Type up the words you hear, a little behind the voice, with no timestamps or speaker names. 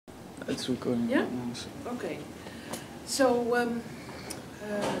It's recording. Yeah? Okay. So,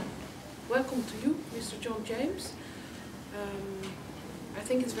 welcome to you, Mr. John James. I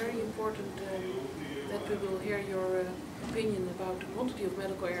think it's very important that we will hear your opinion about the quantity of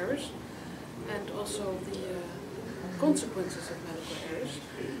medical errors and also the consequences of medical errors.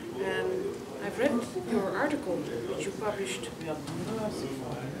 And I've read your article, which you published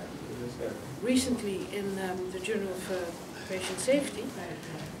recently in the Journal of Patient Safety.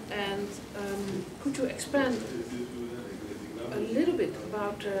 And could you expand a little bit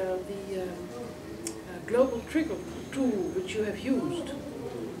about the global trigger tool which you have used?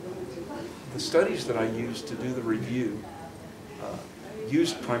 The studies that I used to do the review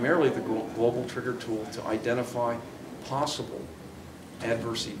used primarily the global trigger tool to identify possible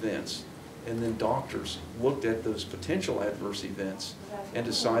adverse events, and then doctors looked at those potential adverse events and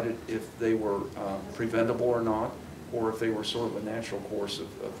decided if they were preventable or not, or if they were sort of a natural course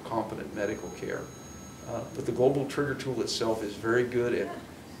of competent medical care. But the global trigger tool itself is very good at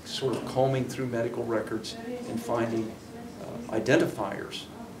sort of combing through medical records and finding identifiers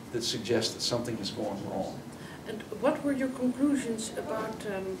that suggest that something is going wrong. And what were your conclusions about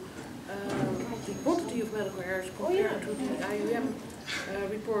the quantity of medical errors compared to the IOM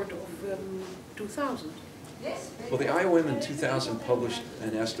report of 2000? Well, the IOM in 2000 published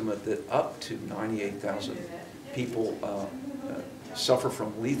an estimate that up to 98,000 people suffer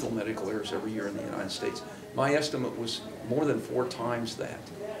from lethal medical errors every year in the United States. My estimate was more than 4 times that.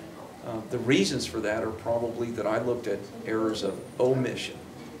 The reasons for that are probably that I looked at errors of omission,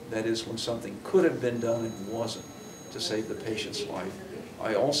 that is when something could have been done and wasn't to save the patient's life.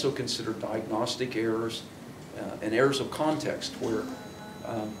 I also considered diagnostic errors and errors of context where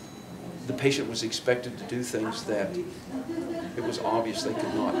the patient was expected to do things that it was obvious they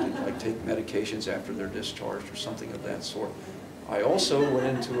could not do, like take medications after they're discharged or something of that sort. I also went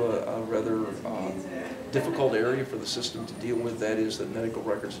into a rather difficult area for the system to deal with, that is that medical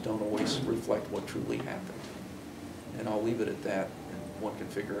records don't always reflect what truly happened. And I'll leave it at that, and one can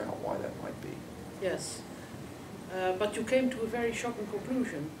figure out why that might be. Yes. But you came to a very shocking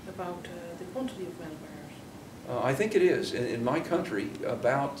conclusion about the quantity of medical errors. I think it is. In my country,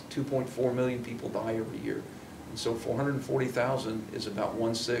 about 2.4 million people die every year. And so 440,000 is about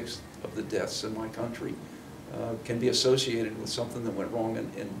 1/6 of the deaths in my country can be associated with something that went wrong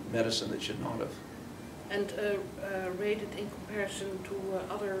in medicine that should not have. And rated in comparison to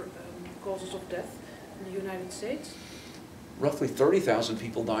other causes of death in the United States? Roughly 30,000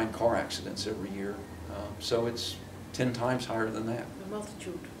 people die in car accidents every year. So it's 10 times higher than that. A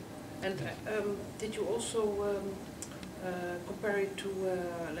multitude. And did you also compare it to,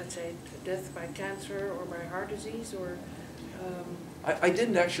 let's say, death by cancer or by heart disease? Or I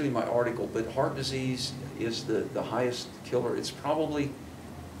didn't actually in my article, but heart disease is the highest killer. It's probably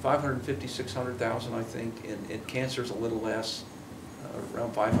 550, 600,000, I think, and cancer is a little less,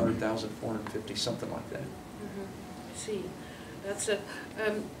 around 500,000, 450, something like that. I see. That's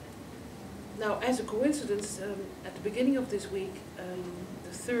now, as a coincidence, at the beginning of this week,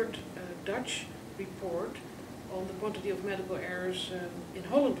 the third Dutch report on the quantity of medical errors in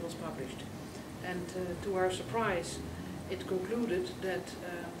Holland was published. And to our surprise, it concluded that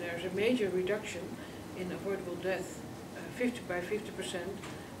there's a major reduction in avoidable death by 50%,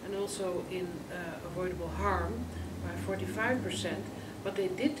 and also in avoidable harm by 45%, but they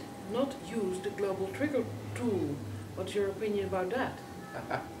did not use the global trigger tool. What's your opinion about that?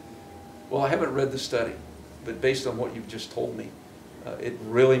 Well, I haven't read the study, but based on what you've just told me, it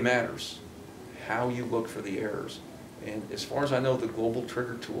really matters how you look for the errors. And as far as I know, the global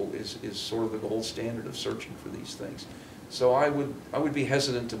trigger tool is sort of the gold standard of searching for these things. So I would be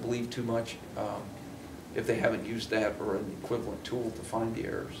hesitant to believe too much if they haven't used that or an equivalent tool to find the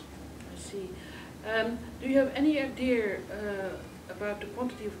errors. I see. Do you have any idea about the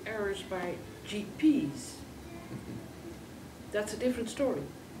quantity of errors by GPs? That's a different story.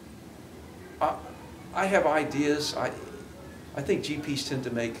 I have ideas. I think GPs tend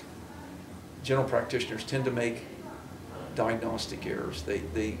to make, general practitioners tend to make diagnostic errors.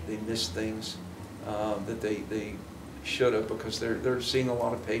 They miss things that they should have because they're seeing a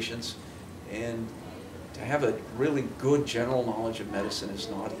lot of patients, and to have a really good general knowledge of medicine is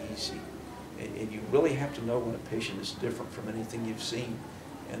not easy. And you really have to know when a patient is different from anything you've seen,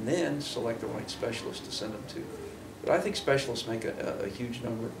 and then select the right specialist to send them to. But I think specialists make a huge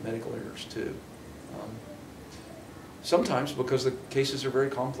number of medical errors too. Sometimes because the cases are very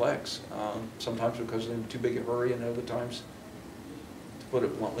complex, sometimes because they're in too big a hurry, and other times, to put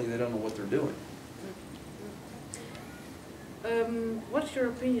it bluntly, they don't know what they're doing. What's your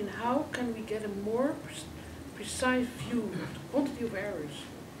opinion? How can we get a more precise view of the quantity of errors?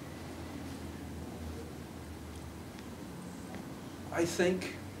 I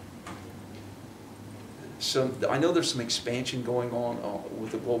think I know there's some expansion going on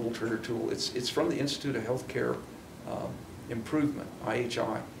with the Global Trigger tool. It's from the Institute of Healthcare Improvement,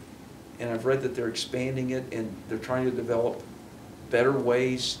 IHI, and I've read that they're expanding it and they're trying to develop better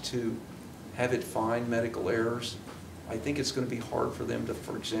ways to have it find medical errors. I think it's going to be hard for them to,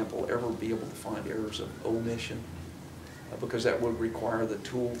 for example, ever be able to find errors of omission, because that would require the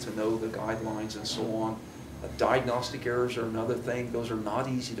tool to know the guidelines and so on. Diagnostic errors are another thing. Those are not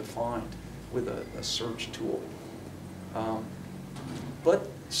easy to find with a search tool. But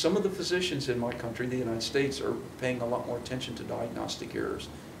some of the physicians in my country, the United States, are paying a lot more attention to diagnostic errors.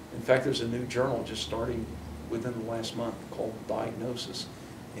 In fact, there's a new journal just starting within the last month called Diagnosis,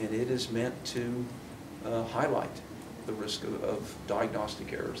 and it is meant to highlight the risk of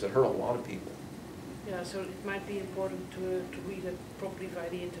diagnostic errors that hurt a lot of people. Yeah, so it might be important to read it properly via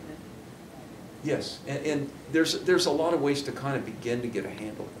the internet. Yes, and there's a lot of ways to kind of begin to get a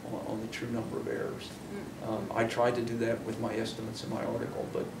handle on the true number of errors. I tried to do that with my estimates in my article,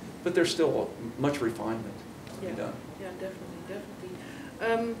 but there's still much refinement to be done. Yeah,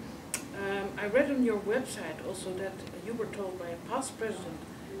 definitely. I read on your website also that you were told by a past president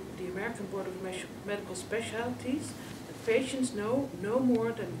of the American Board of Medical Specialties that patients know no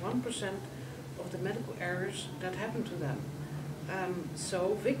more than 1% of the medical errors that happen to them.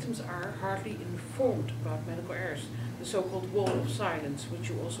 So victims are hardly informed about medical errors, the so-called wall of silence, which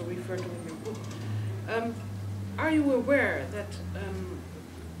you also refer to in your book. Are you aware that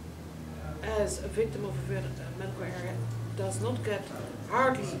as a victim of a medical error does not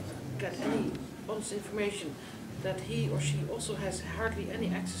hardly get any honest information, that he or she also has hardly any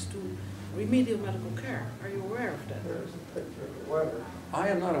access to remedial medical care? Are you aware of that? There's a picture of the weather. I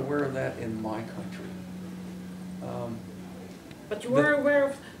am not aware of that in my country. But you are aware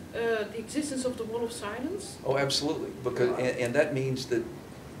of the existence of the wall of silence? Oh, absolutely, because and that means that,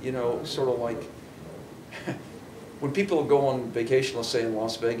 you know, sort of like when people go on vacation, let's say in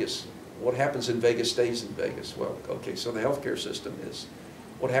Las Vegas, what happens in Vegas stays in Vegas. Well, okay, so the healthcare system is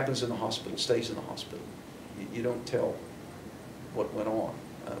what happens in the hospital stays in the hospital. You don't tell what went on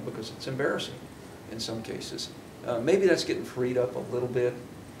because it's embarrassing in some cases. Maybe that's getting freed up a little bit,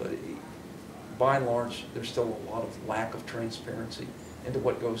 but by and large, there's still a lot of lack of transparency into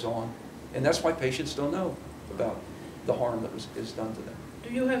what goes on. And that's why patients don't know about the harm that is done to them.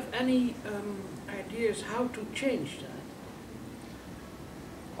 Do you have any ideas how to change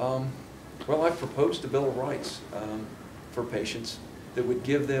that? Well, I've proposed a Bill of Rights for patients that would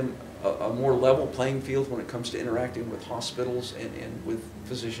give them a more level playing field when it comes to interacting with hospitals and with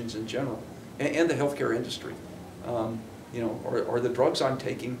physicians in general, and the healthcare industry. You know, are the drugs I'm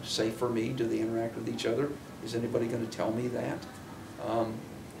taking safe for me? Do they interact with each other? Is anybody going to tell me that?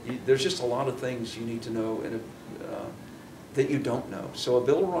 There's just a lot of things you need to know that you don't know. So a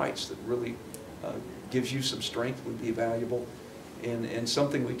Bill of Rights that really gives you some strength would be valuable. And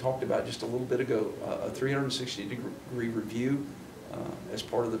something we talked about just a little bit ago, a 360-degree review as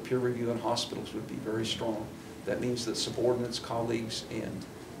part of the peer review in hospitals would be very strong. That means that subordinates, colleagues, and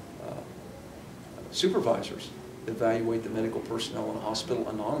supervisors evaluate the medical personnel in a hospital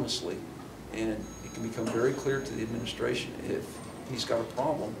anonymously, and it can become very clear to the administration if he's got a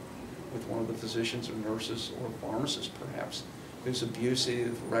problem with one of the physicians or nurses or pharmacists perhaps who's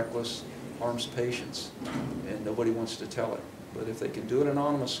abusive, reckless, harms patients, and nobody wants to tell it. But if they can do it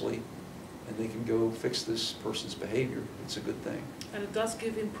anonymously and they can go fix this person's behavior, it's a good thing. And it does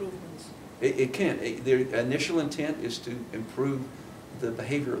give improvements. It can. The initial intent is to improve the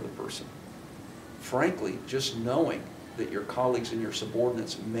behavior of the person. Frankly, just knowing that your colleagues and your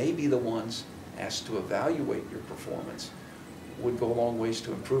subordinates may be the ones asked to evaluate your performance would go a long ways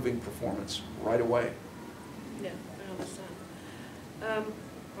to improving performance right away. Yeah, I understand.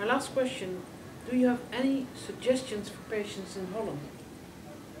 My last question, do you have any suggestions for patients in Holland?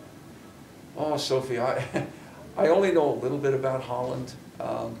 Oh, Sophie, I only know a little bit about Holland.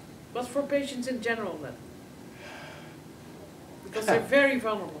 But for patients in general then? Because they're very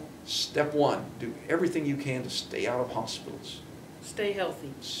vulnerable. Step one, do everything you can to stay out of hospitals. Stay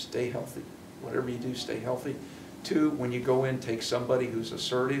healthy. Stay healthy. Whatever you do, stay healthy. Two, when you go in, take somebody who's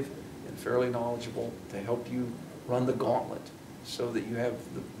assertive and fairly knowledgeable to help you run the gauntlet so that you have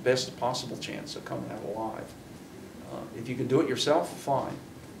the best possible chance of coming out alive. If you can do it yourself, fine.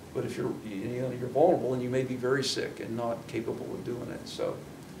 But if you're vulnerable and you may be very sick and not capable of doing it. So,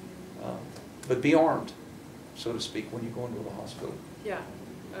 but be armed, so to speak, when you go into the hospital. Yeah.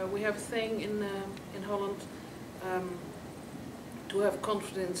 We have a thing in Holland, to have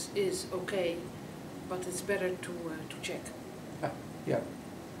confidence is okay, but it's better to check. Yeah,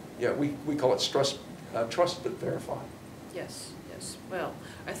 we call it trust but verify. Yes, yes. Yes, well,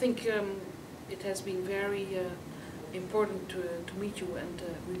 I think it has been very important to meet you, and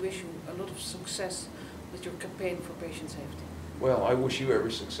we wish you a lot of success with your campaign for patient safety. Well, I wish you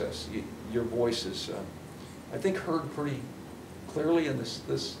every success. Your voice is, I think, heard pretty clearly in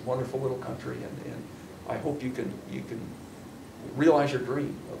this wonderful little country, and I hope you can realize your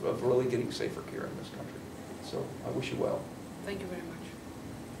dream of really getting safer care in this country. So I wish you well. Thank you very much.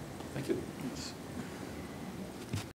 Thank you. Yes.